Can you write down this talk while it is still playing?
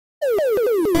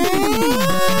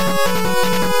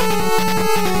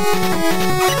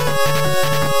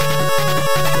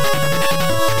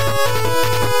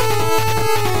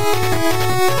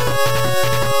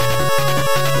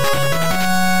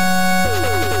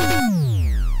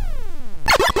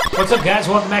What's up, guys?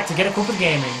 Welcome back to Get Equipped with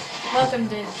Gaming. Welcome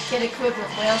to Get Equipped with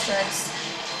Whale Sharks.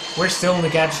 We're still in the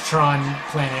Gadgetron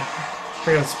planet. I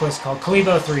forget what this place is called.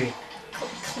 Kalibo 3.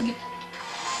 Kalibo?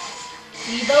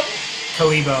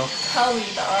 Kalibo.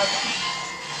 Kalibo, okay.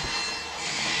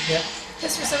 Yep.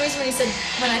 Because for some reason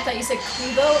when I thought you said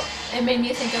Kalibo, it made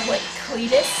me think of like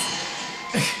Cletus.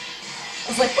 I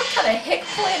was like, what kind of hick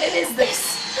planet is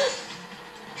this?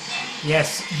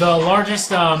 Yes, the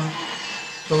largest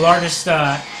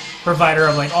provider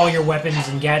of like all your weapons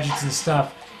and gadgets and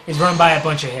stuff is run by a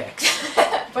bunch of hicks.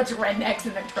 A bunch of rednecks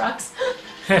in their trucks.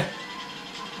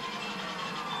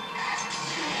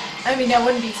 I mean, I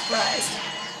wouldn't be surprised.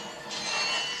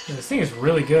 Yeah, this thing is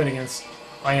really good against...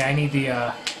 Oh yeah, I need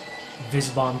the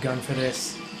Vis-Bomb gun for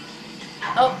this.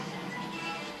 Oh.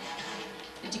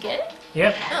 Did you get it?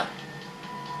 Yep. Oh.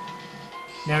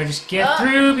 Now we just get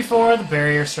through before the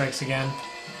barrier strikes again.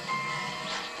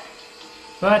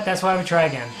 But that's why we try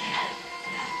again.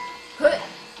 Put.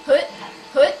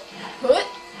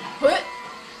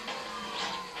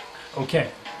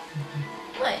 Okay.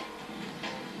 What?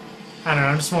 I don't know,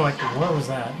 I'm just more like, what was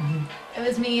that? It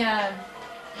was me,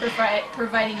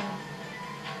 providing...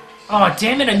 Oh,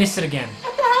 damn it, I missed it again.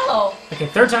 What the hell? Okay,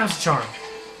 third time's the charm.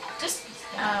 Just...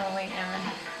 Oh, wait, never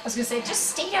mind. I was gonna say, just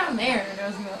stay down there. And I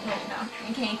was gonna... Wait, no.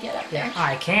 You can't get up there.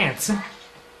 I can't.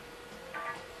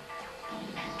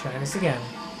 Try this again.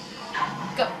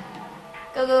 Go.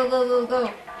 Go, go, go, go,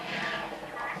 go.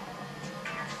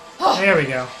 Oh. There we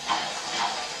go.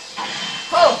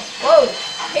 Whoa, whoa.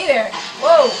 Hey there.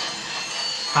 Whoa.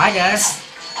 Hi, guys.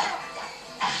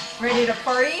 Ready to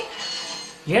party?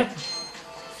 Yep.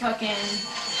 Fucking...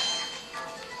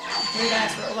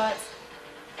 weird-ass robots.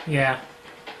 Yeah.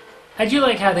 I do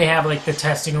like how they have, like, the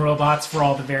testing robots for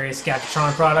all the various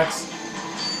Gadgetron products.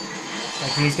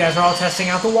 Like, these guys are all testing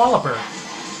out the Walloper.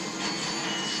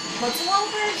 What's a Walloper?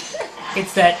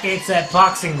 It's that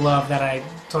boxing glove that I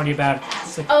told you about.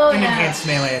 It's like an enhanced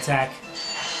melee attack.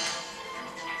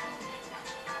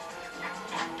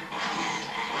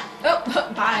 Oh,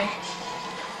 bye.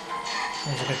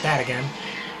 Let's look at that again.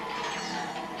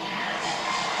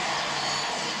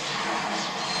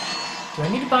 Do I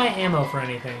need to buy ammo for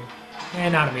anything? Eh,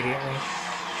 not immediately.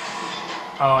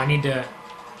 Oh, I need to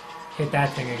hit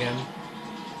that thing again.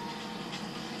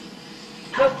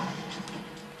 Nope.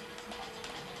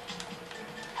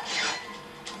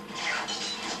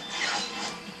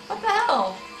 What the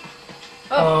hell?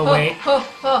 Oh, wait.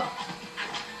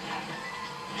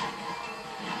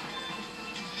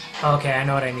 Okay, I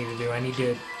know what I need to do. I need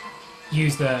to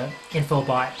use the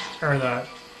infobot, or the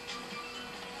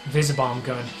Vis-Bomb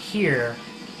gun here,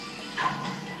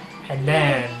 and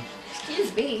then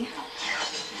Excuse me.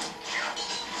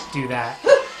 do that.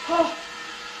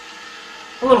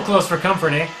 A little close for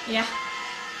comfort, eh? Yeah.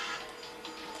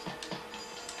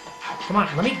 Come on,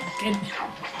 let me get...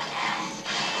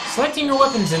 Selecting your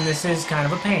weapons in this is kind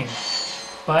of a pain.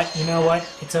 But, you know what?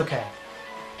 It's okay.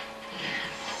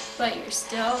 But you're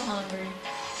still hungry.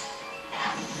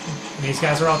 These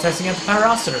guys are all testing out the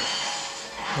Pyrociter.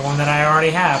 The one that I already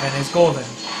have and is golden.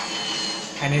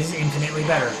 And is infinitely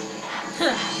better.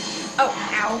 Oh,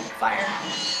 ow, fire.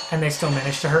 And they still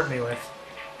managed to hurt me with.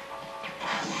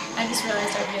 I just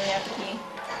realized I really have to pee.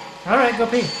 Alright, go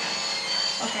pee.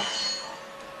 Okay.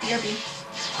 You're pee.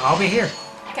 I'll be here.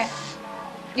 Okay.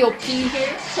 You'll pee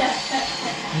here?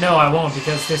 No, I won't,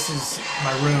 because this is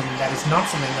my room. That is not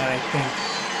something that I think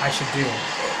I should do.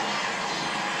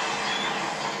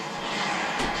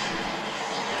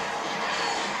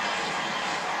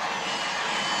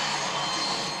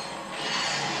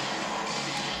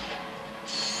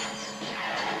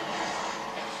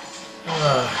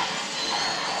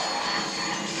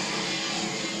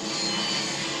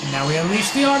 And now we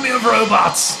unleash the army of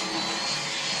robots!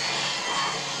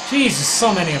 Jesus,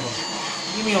 so many of them.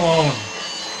 Leave me alone.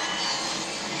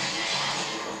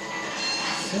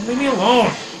 Leave me alone!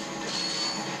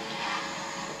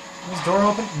 Is this door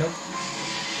open? Nope.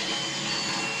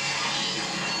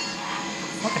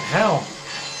 Fucking hell.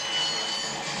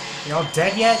 Y'all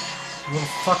dead yet? You little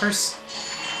fuckers?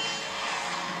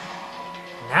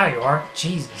 Now you are.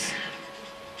 Jesus.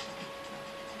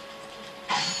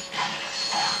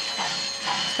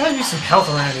 There's gotta be some health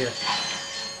around here.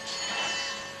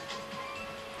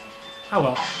 Oh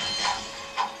well.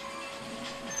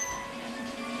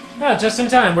 Oh, just in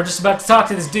time. We're just about to talk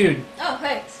to this dude. Oh,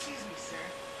 hey. Excuse me, sir.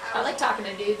 I like talking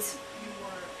to dudes. You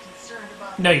were concerned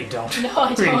about... No, you don't. No, I Who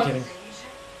are you don't. kidding?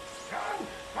 Son,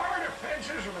 fire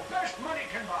defenses are the best money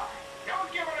can buy. Don't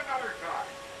give it another try.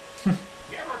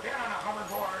 You ever been on a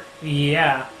hoverboard? Yeah.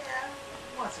 Yeah,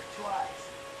 once or twice.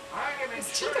 I am in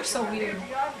His teeth are so weird.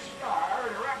 Young star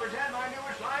to represent my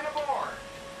newest line aboard.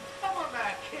 Someone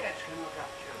that kids can look up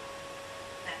to.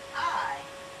 And I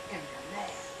am your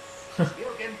man. You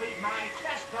can beat my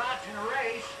test bots in a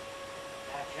race.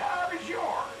 That job is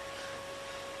yours.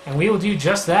 And we will do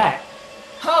just that.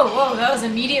 Oh, whoa, that was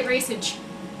immediate racage.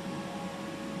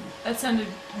 That sounded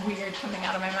weird coming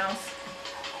out of my mouth.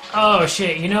 Oh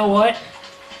shit, you know what?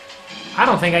 I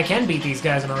don't think I can beat these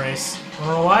guys in a race.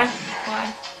 Wanna know why?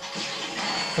 Why?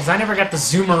 Because I never got the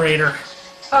Zoomerator.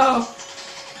 Oh.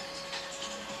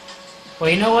 Well,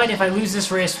 you know what? If I lose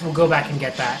this race, we'll go back and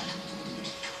get that.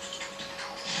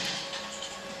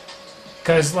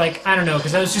 Because, like, I don't know,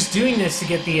 because I was just doing this to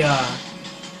get the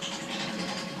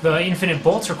Infinite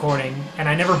Bolts recording, and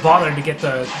I never bothered to get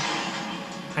the...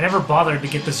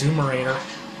 Zoomerator.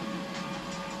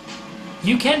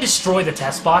 You can destroy the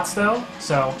test bots, though,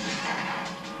 so...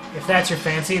 If that's your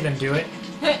fancy, then do it.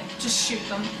 Just shoot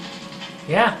them.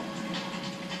 Yeah.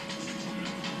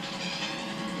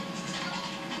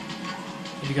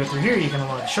 If you go through here, you can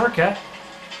unlock a shortcut.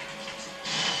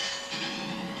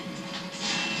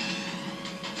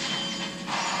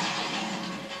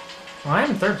 Well, I'm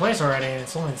in third place already, and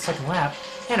it's only the second lap.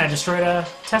 And I destroyed a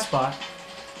test bot.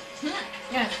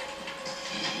 Yeah.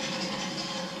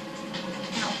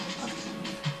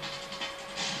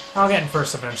 I'll get in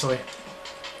first eventually.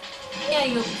 Yeah,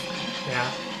 you'll be fine.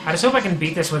 Yeah. I just hope I can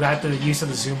beat this without the use of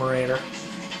the Zoomerator.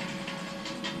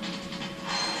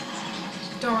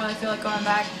 Don't really feel like going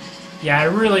back. Yeah, I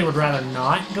really would rather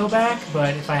not go back,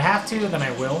 but if I have to, then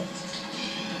I will.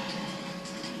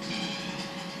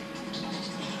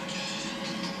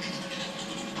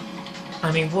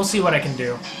 I mean, we'll see what I can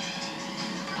do.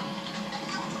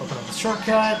 Open up the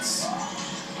shortcuts.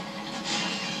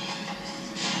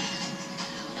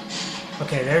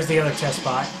 Okay, there's the other test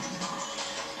bot.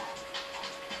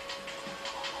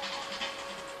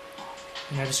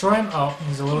 Can I destroy him? Oh,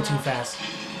 he's a little too fast.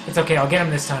 It's okay, I'll get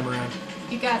him this time around.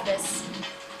 You got this.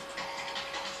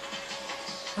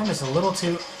 I'm just a little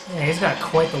too... Yeah, he's got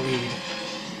quite the lead.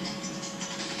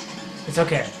 It's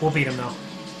okay, we'll beat him though.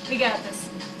 We got this.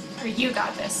 Or you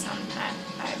got this. I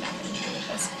have nothing to do with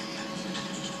this.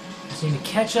 Just need to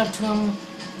catch up to him.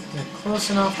 They're close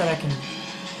enough that I can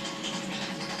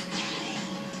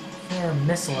fire a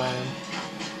missile at him.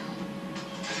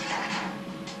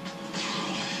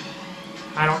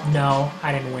 I don't know.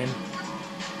 I didn't win.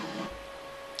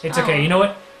 It's okay. Oh. You know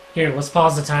what? Here, let's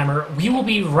pause the timer. We will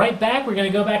be right back. We're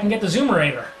going to go back and get the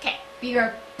Zoomerator. Okay.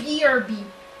 BRB.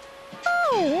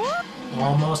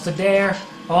 Almost there.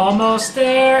 Almost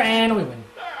there. And we win.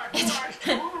 That's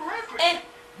terrific. Eh.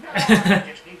 Now, I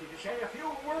just needed to say a few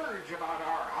words about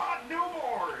our hot new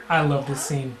board. I love this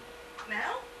scene.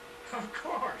 Now? Of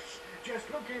course. Just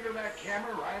look into that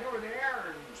camera right over there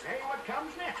and say what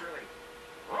comes naturally.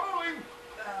 Rolling.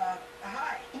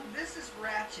 Hi. This is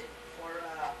Ratchet for,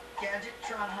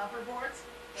 Gadgettron hoverboards.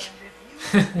 And if you,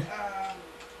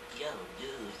 Yo,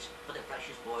 dudes, for the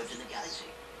freshest boards in the galaxy,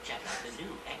 check out the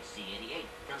new XC88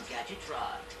 from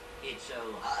Gadgettron. It's so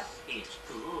hot, it's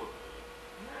cool.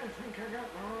 I think I got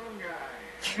the wrong guy.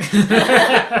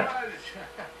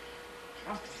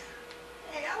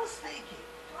 hey, I was thinking,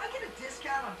 do I get a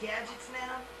discount on gadgets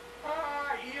now?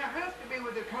 You have to be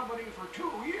with the company for 2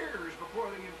 years before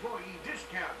the employee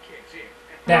discount kicks in.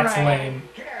 That's Right. lame.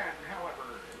 We can, however,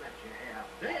 let you have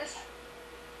this.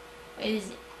 What is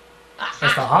it?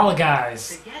 That's the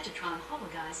Hologuys. The Gadgettron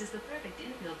Hologuys is the perfect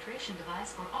infiltration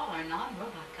device for all our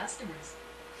non-robot customers.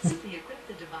 Simply equip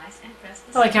the device and press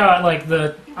the... I like how like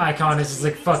the icon is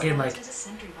like fucking like As a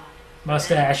sentry bot.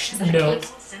 mustache. No,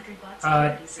 Sentry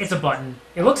bot's it's a button.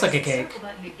 It looks like a cake. Circle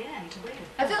button again to wait.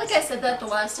 I feel like I said that the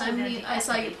last time I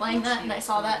saw you playing that, and I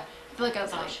saw that. I feel like I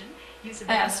was like, Caution, use of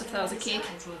I asked if that was a cake.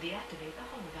 sides will deactivate the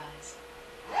Hologuys.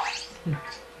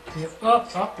 Yep.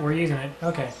 Oh, we're using it.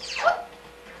 Okay.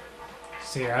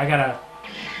 See here, I gotta.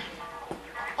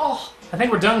 oh, I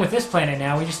think we're done with this planet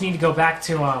now. We just need to go back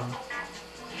to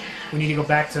We need to go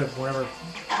back to whatever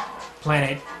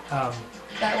planet.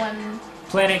 that one.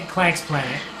 Planet Clank's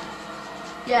planet.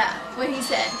 Yeah, what he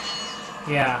said.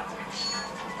 Yeah.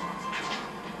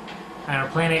 I don't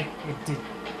know. Planet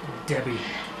Debbie.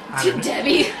 I don't know.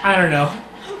 Debbie. I don't know.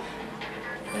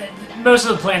 Most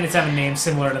of the planets have a name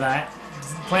similar to that.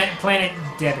 Planet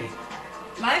Debbie.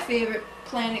 My favorite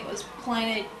planet was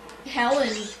Planet Helen.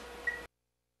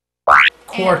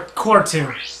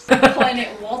 Quartu.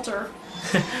 Planet Walter.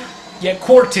 Yeah,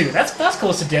 Quartu. That's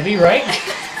close to Debbie, right?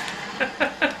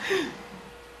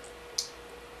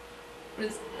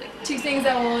 Was like two things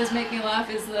that will always make me laugh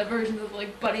is the versions of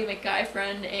like Buddy McGuy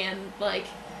Friend and like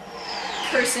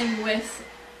cursing with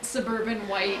suburban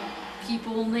white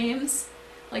people names.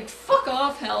 Like, fuck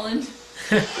off, Helen.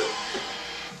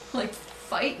 Like,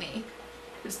 fight me.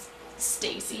 Just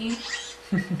Stacy.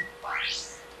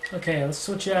 Okay, let's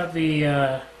switch out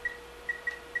the,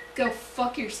 Go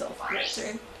fuck yourself,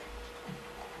 Walter.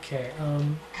 Okay,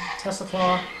 Tesla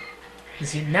Claw. You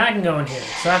see, now I can go in here.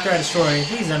 So after I destroy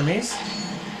these enemies,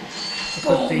 I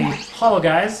put the hollow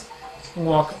guys and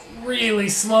walk really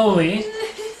slowly.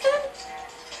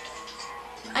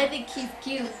 I think he's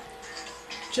cute.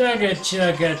 Chugga,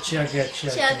 chugga, chugga,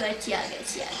 chugga. Chugga, chugga,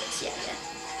 chugga,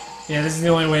 chugga. Yeah, this is the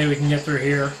only way we can get through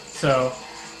here, so...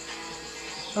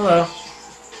 Hello.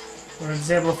 We're gonna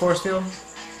disable the force field.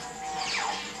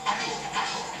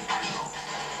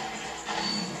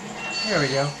 There we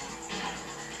go.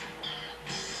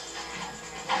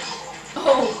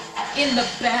 Oh, in the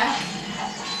back.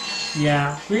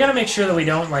 Yeah, we gotta make sure that we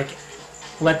don't, like,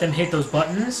 let them hit those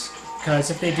buttons,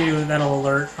 because if they do, that'll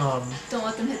alert, Don't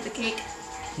let them hit the cake.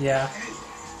 yeah.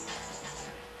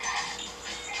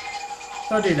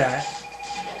 Don't do that.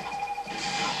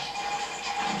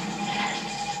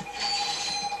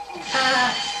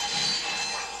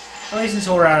 At least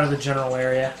until we're out of the general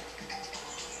area.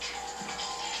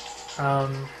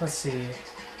 Let's see.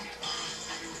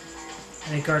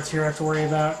 Any guards here I have to worry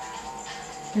about?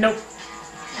 Nope.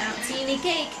 I don't see any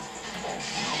cake.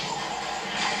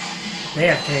 They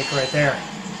have cake right there.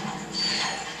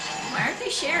 Why aren't they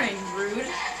sharing? Rude.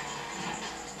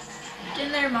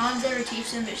 Didn't their moms ever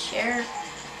teach them to share?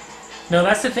 No,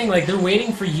 that's the thing, like, they're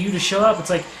waiting for you to show up. It's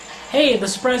like, hey, the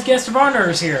surprise guest of honor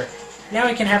is here. Now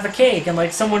we can have the cake. And,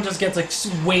 like, someone just gets, like,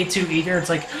 way too eager. It's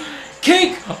like,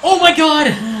 cake! Oh my god!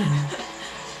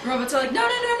 Robots are like, no, no,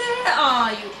 no, no, no.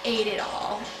 Aw, you ate it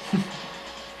all.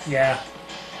 Yeah.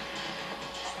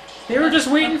 They were just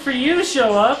waiting for you to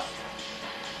show up.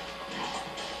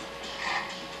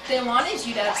 They wanted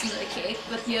you to have some of the cake,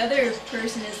 but the other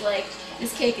person is like,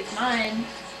 this cake is mine.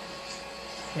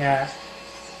 Yeah.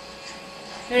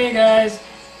 Hey, guys.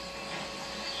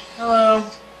 Hello.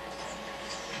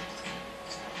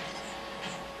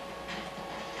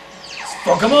 Let's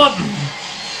fuck them up!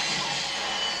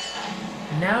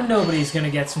 Now nobody's gonna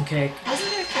get some cake.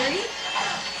 Wasn't there 3?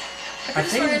 I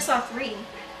think- I saw 3.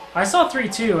 I saw 3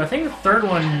 too. I think the third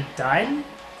one died.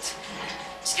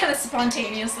 Just kind of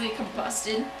spontaneously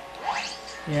combusted.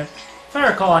 Yep. If I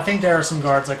recall, I think there are some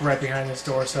guards like right behind this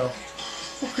door, so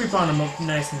we'll creep on them up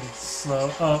nice and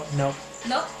slow. Oh, nope.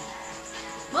 Nope.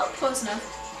 Well, close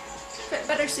enough.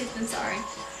 Better safe than sorry.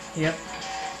 Yep.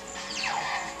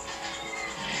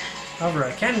 However,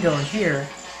 I can go in here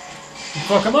and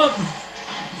fuck them up.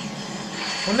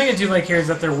 One thing I do like here is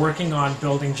that they're working on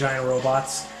building giant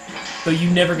robots, though you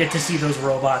never get to see those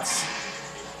robots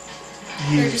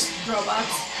They're used. just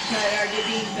robots that are already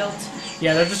being built.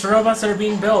 Yeah, they're just robots that are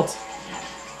being built.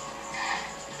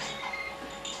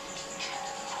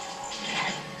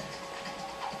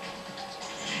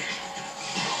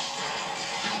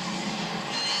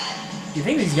 You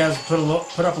think these guys would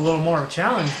put up a little more of a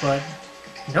challenge, but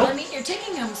nope. Well, I mean, you're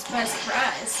taking them by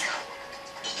surprise.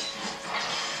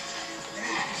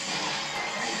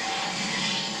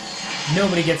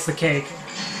 Nobody gets the cake.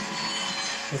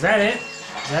 Is that it?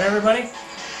 Is that everybody?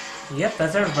 Yep,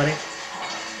 that's everybody.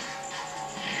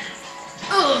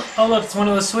 Ugh! Oh look, it's one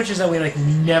of those switches that we like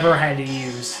never had to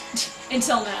use.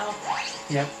 Until now.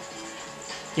 Yep.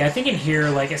 Yeah, I think in here,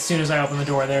 like as soon as I open the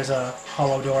door, there's a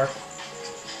hollow door.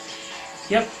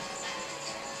 Yep.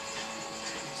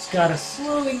 Just gotta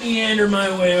slowly meander my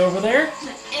way over there.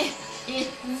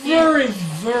 Very,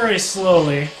 very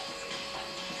slowly.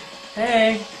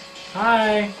 Hey.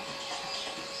 Hi.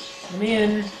 Let me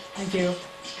in. Thank you.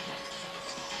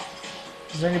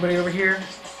 Is there anybody over here?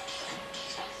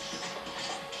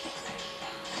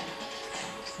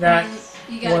 That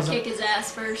You gotta wasn't... kick his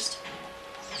ass first.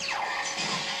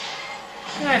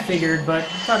 Yeah, I figured, but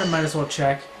thought I might as well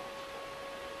check.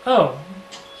 Oh.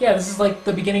 Yeah, this is like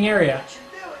the beginning area.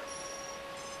 Should do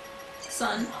it.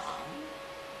 Son.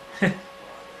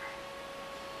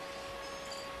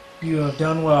 You have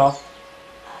done well.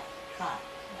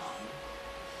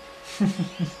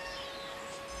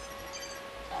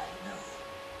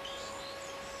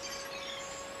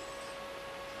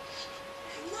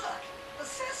 Look, a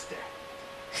sister.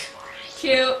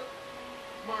 Cute.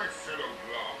 My fellow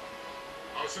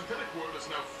Blah, our synthetic world is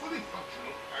now fully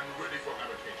functional and ready for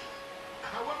habitation.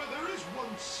 However, there is one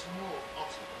small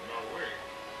obstacle in our way.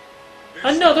 This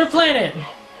Another planet! lump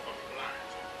of a planet.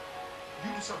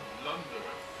 Due to some blunder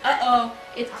of Uh-oh.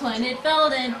 It's Planet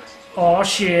Felden. Oh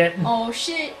shit. Oh,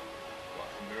 shit. but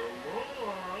no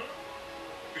more.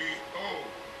 Behold,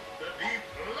 the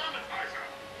Deplanetizer,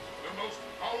 the most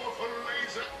powerful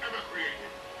laser ever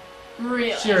created.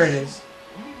 Really? Sure it is.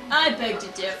 I beg to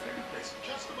differ. Place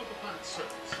just above the planet's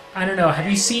surface. I don't know. Have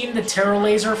you seen the terror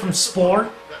laser from Spore?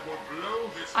 That will blow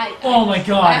this Oh my I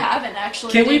god. haven't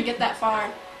actually. Can we- Didn't get that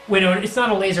far. Wait, no, it's not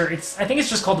a laser. I think it's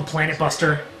just called the Planet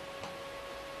Buster.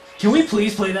 Can we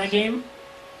please play that game?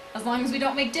 As long as we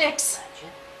don't make dicks. Ratchet,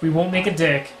 We won't make a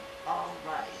dick. all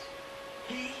right.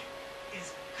 He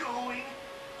is going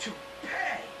to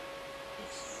pay.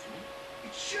 Excuse me?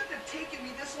 It shouldn't have taken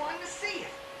me this long to see it.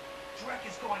 Drek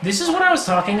is going. This is what I was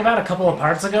talking about a couple of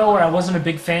parts ago, where I wasn't a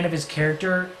big fan of his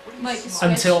character Like Switch.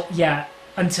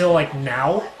 until like now. I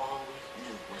always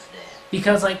knew was there.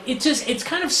 Because like it's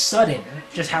kind of sudden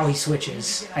just how he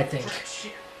switches, I think.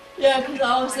 Yeah, because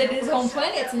all of a sudden his home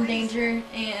planet's in danger,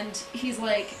 and he's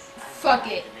like, fuck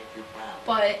it. To make you proud.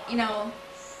 But, you know,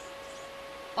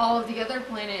 all of the other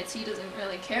planets he doesn't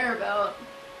really care about.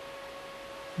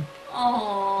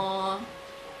 Aww.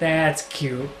 That's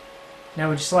cute. Now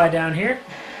we just slide down here.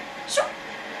 Sure.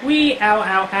 Wee, ow,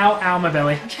 ow, ow, ow, my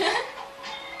belly.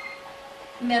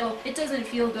 Metal. It doesn't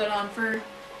feel good on fur.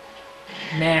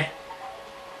 Nah.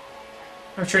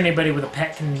 I'm sure anybody with a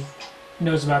pet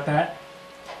knows about that.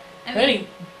 I mean, Any,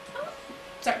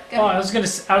 sorry, go oh, ahead.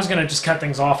 I was gonna just cut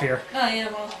things off here. Oh, yeah,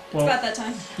 well, it's Well- about that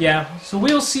time. Yeah. So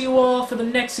we'll see you all for the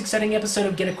next exciting episode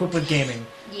of Get Equipped with Gaming.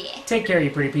 Yeah. Take care, you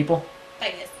pretty people.